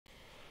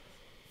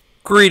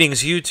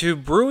Greetings,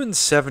 YouTube.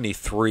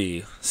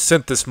 Bruin73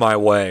 sent this my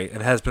way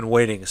and has been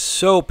waiting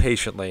so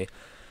patiently.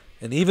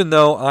 And even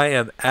though I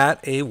am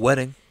at a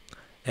wedding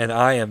and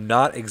I am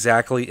not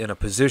exactly in a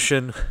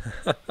position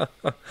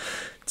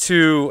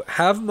to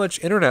have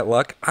much internet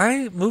luck,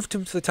 I moved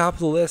him to the top of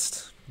the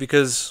list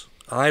because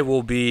I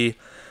will be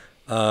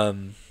not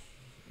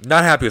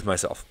happy with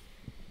myself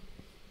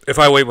if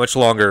I wait much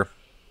longer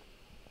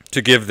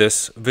to give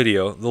this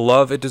video the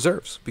love it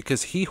deserves,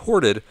 because he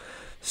hoarded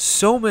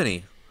so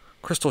many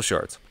crystal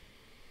shards.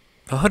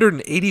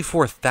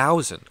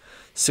 184,000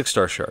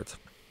 6-star shards.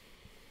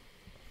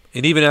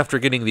 And even after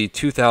getting the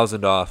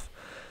 2,000 off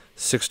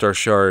 6-star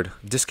shard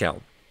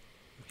discount,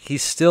 he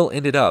still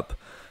ended up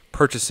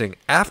purchasing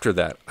after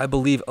that, I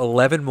believe,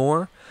 11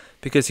 more,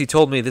 because he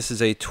told me this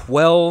is a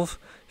 12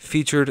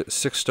 featured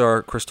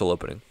 6-star crystal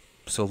opening.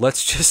 So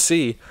let's just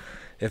see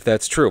if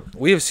that's true.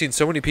 We have seen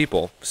so many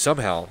people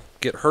somehow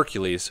get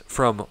Hercules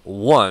from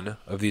one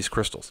of these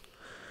crystals.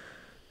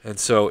 And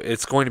so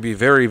it's going to be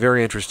very,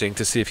 very interesting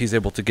to see if he's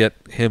able to get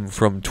him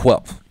from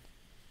 12.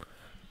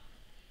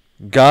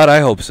 God,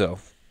 I hope so.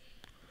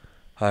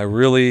 I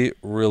really,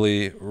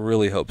 really,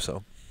 really hope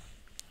so.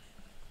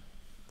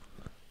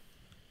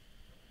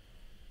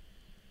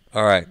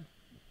 All right.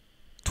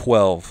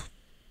 12.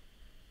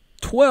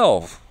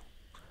 12.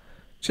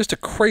 Just a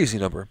crazy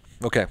number.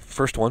 Okay,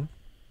 first one.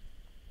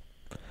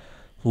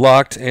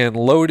 Locked and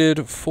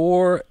loaded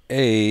for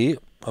a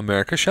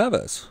America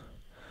Chavez.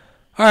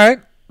 All right.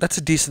 That's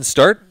a decent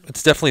start.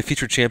 It's definitely a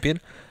featured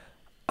champion.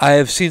 I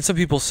have seen some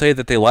people say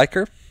that they like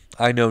her.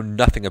 I know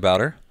nothing about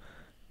her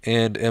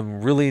and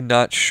am really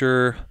not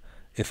sure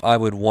if I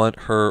would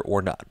want her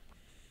or not.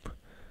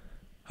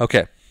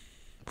 Okay.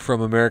 From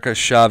America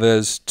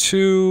Chavez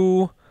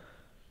to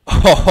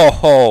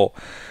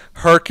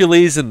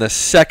Hercules in the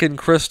second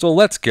crystal.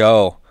 Let's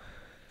go.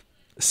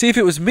 See, if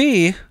it was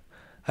me,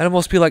 I'd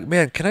almost be like,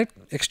 man, can I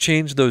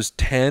exchange those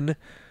 10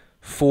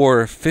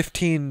 for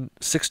 15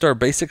 6-star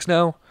basics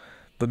now?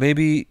 But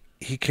maybe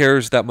he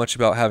cares that much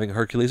about having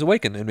Hercules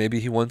awaken, and maybe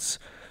he wants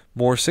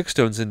more 6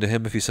 stones into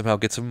him if he somehow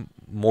gets him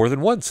more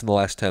than once in the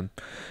last 10.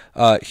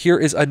 Here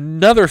is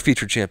another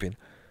featured champion.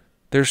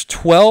 There's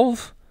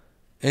 12,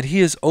 and he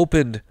has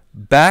opened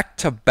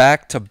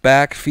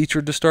back-to-back-to-back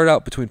featured to start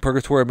out between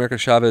Purgatory, America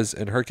Chavez,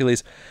 and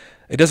Hercules.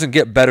 It doesn't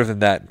get better than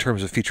that in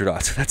terms of featured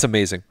odds. That's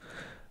amazing.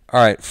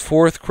 All right,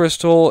 fourth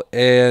crystal,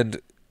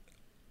 and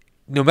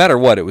no matter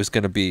what, it was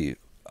going to be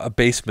a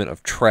basement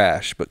of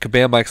trash. But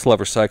Kabam Mike's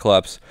Lover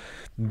Cyclops,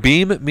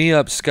 beam me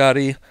up,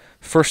 Scotty.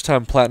 First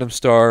time platinum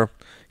star.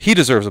 He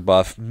deserves a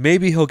buff.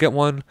 Maybe he'll get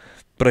one,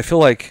 but I feel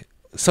like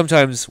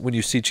sometimes when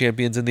you see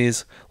champions in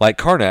these, like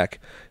Karnak,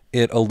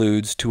 it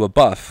alludes to a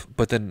buff.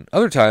 But then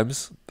other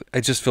times,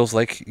 it just feels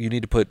like you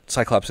need to put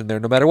Cyclops in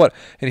there no matter what.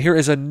 And here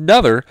is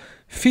another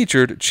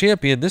featured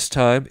champion. This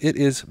time it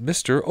is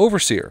Mr.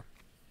 Overseer.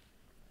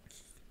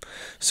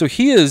 So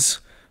he is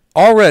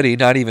already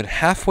not even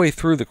halfway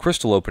through the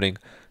crystal opening,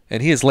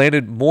 and he has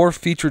landed more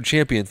featured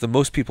champions than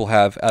most people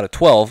have out of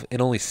 12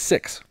 in only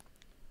 6.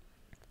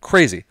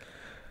 Crazy.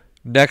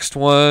 Next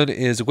one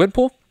is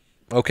Gwenpool.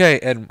 Okay,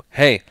 and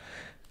hey,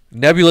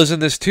 Nebula's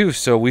in this too,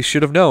 so we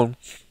should have known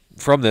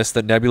from this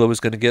that Nebula was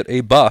going to get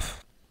a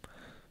buff.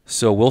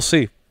 So we'll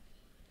see.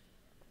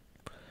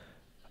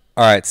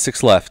 All right,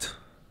 6 left.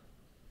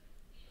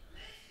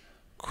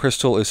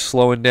 Crystal is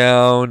slowing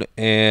down,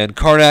 and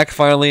Karnak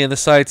finally in the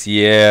sights.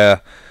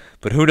 Yeah.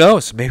 But who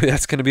knows? Maybe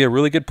that's going to be a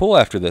really good pull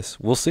after this.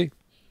 We'll see.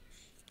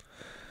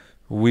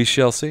 We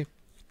shall see.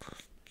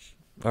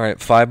 All right,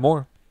 5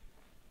 more.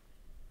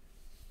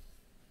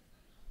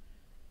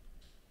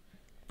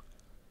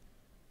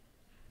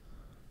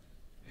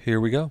 Here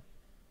we go.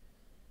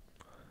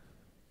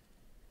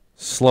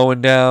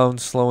 Slowing down,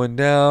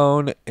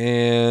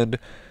 and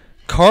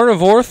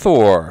Carnivore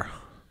Thor.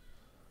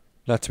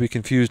 Not to be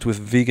confused with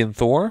Vegan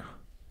Thor.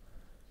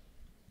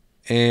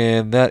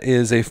 And that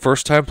is a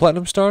first-time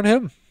platinum star in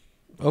him.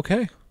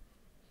 Okay.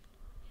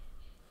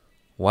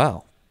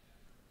 Wow.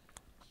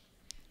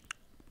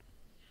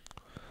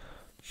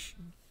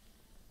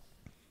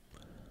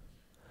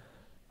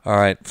 All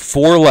right,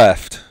 4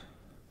 left.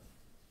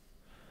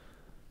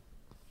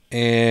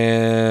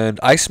 And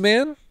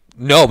Iceman?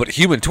 No, but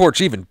Human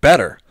Torch even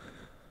better.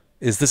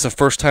 Is this a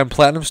first-time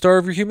platinum star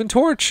of your Human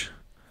Torch?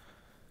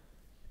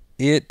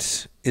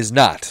 It is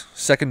not.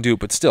 Second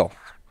dupe, but still.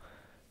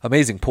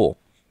 Amazing pull.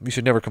 You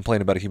should never complain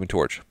about a Human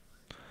Torch.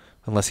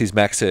 Unless he's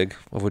Max Sig,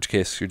 in which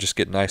case you're just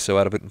getting ISO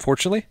out of it,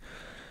 unfortunately.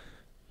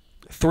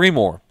 3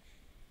 more.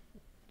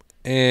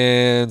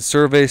 And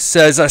Survey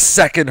says a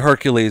second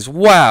Hercules.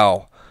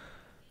 Wow.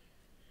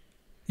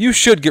 You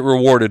should get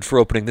rewarded for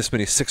opening this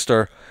many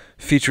 6-star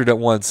featured at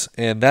once,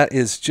 and that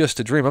is just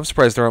a dream. I'm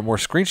surprised there aren't more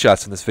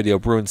screenshots in this video.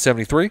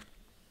 Bruin73.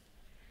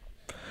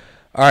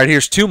 All right,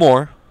 here's 2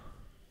 more.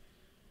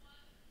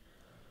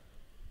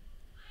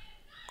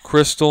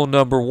 Crystal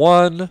number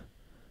 1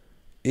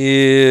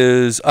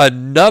 is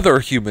another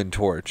Human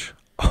Torch.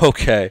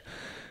 Okay.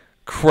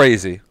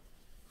 Crazy.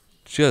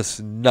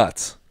 Just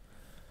nuts.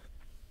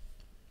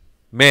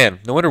 Man,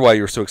 no wonder why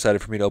you were so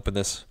excited for me to open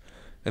this.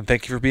 And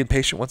thank you for being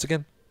patient once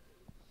again.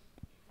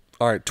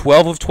 All right,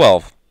 12 of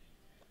 12.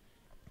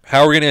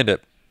 How are we going to end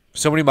it?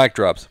 So many mic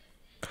drops.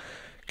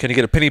 Can you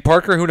get a Penny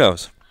Parker? Who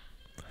knows?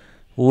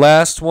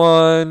 Last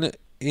one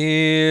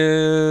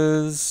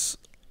is...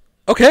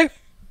 Okay.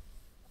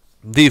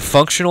 The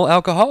Functional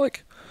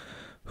Alcoholic,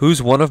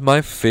 who's one of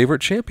my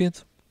favorite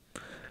champions.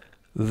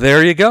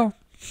 There you go.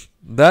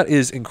 That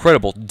is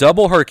incredible.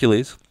 Double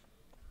Hercules.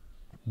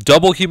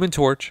 Double Human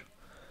Torch.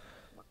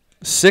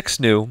 6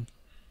 new.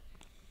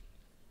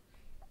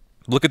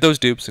 Look at those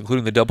dupes,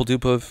 including the double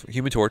dupe of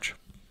Human Torch.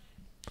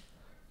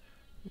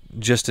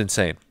 Just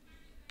insane.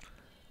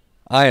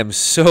 I am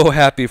so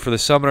happy for the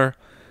Summoner,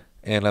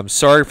 and I'm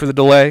sorry for the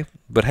delay,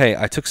 but hey,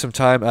 I took some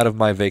time out of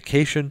my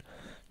vacation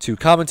to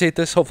commentate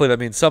this. Hopefully that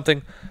means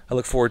something. I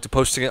look forward to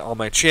posting it on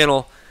my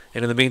channel,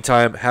 and in the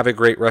meantime, have a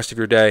great rest of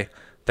your day.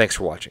 Thanks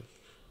for watching.